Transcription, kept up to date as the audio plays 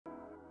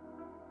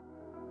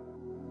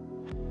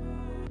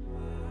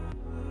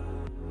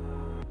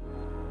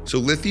So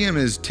lithium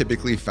is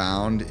typically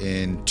found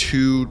in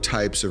two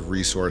types of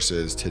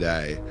resources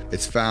today.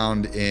 It's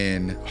found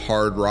in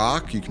hard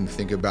rock. You can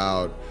think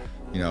about,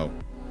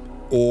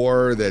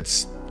 ore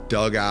that's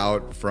dug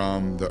out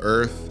from the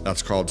earth.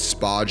 That's called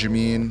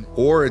spodumene.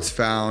 Or it's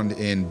found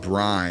in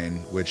brine,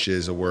 which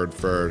is a word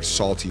for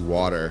salty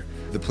water.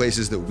 The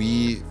places that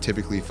we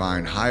typically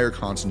find higher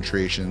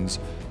concentrations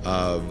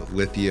of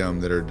lithium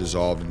that are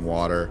dissolved in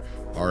water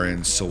are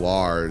in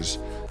salars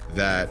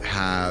that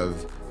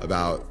have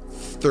about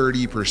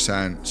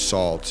 30%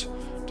 salt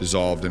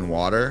dissolved in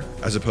water,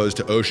 as opposed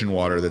to ocean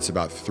water that's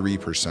about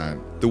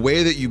 3%. The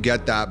way that you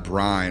get that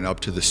brine up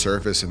to the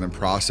surface and then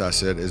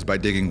process it is by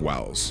digging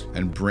wells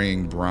and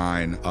bring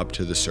brine up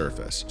to the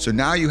surface. So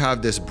now you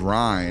have this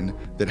brine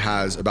that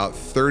has about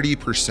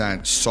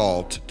 30%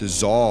 salt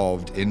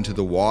dissolved into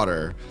the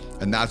water,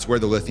 and that's where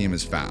the lithium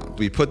is found.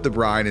 We put the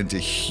brine into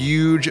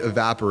huge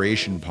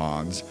evaporation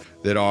ponds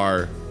that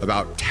are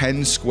about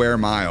 10 square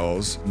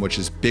miles, which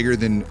is bigger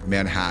than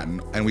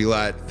Manhattan, and we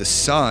let the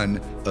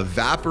sun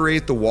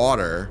evaporate the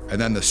water,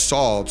 and then the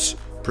salts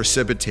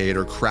precipitate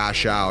or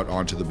crash out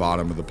onto the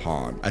bottom of the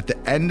pond. At the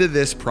end of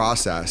this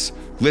process,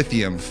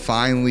 lithium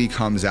finally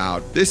comes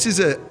out. This is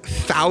a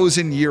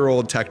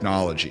 1,000-year-old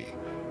technology.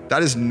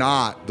 That is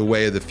not the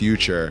way of the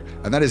future,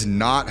 and that is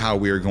not how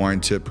we are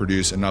going to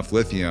produce enough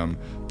lithium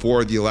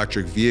for the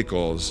electric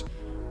vehicles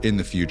in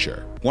the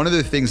future. One of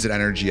the things that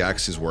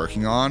EnergyX is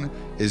working on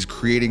is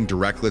creating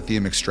direct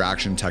lithium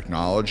extraction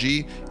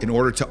technology in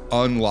order to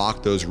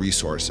unlock those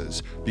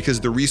resources, because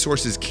the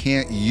resources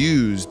can't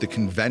use the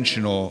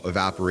conventional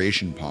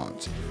evaporation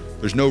ponds.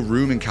 There's no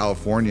room in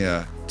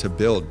California to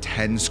build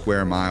 10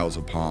 square miles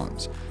of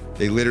ponds.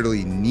 They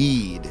literally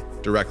need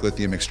direct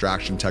lithium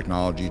extraction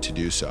technology to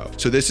do so.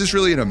 So this is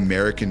really an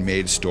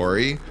American-made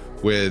story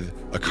with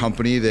a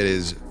company that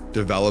is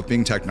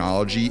developing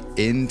technology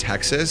in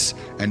Texas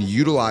and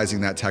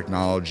utilizing that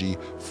technology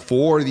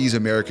for these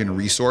American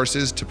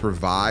resources to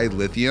provide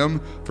lithium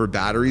for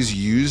batteries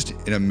used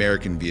in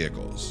American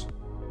vehicles.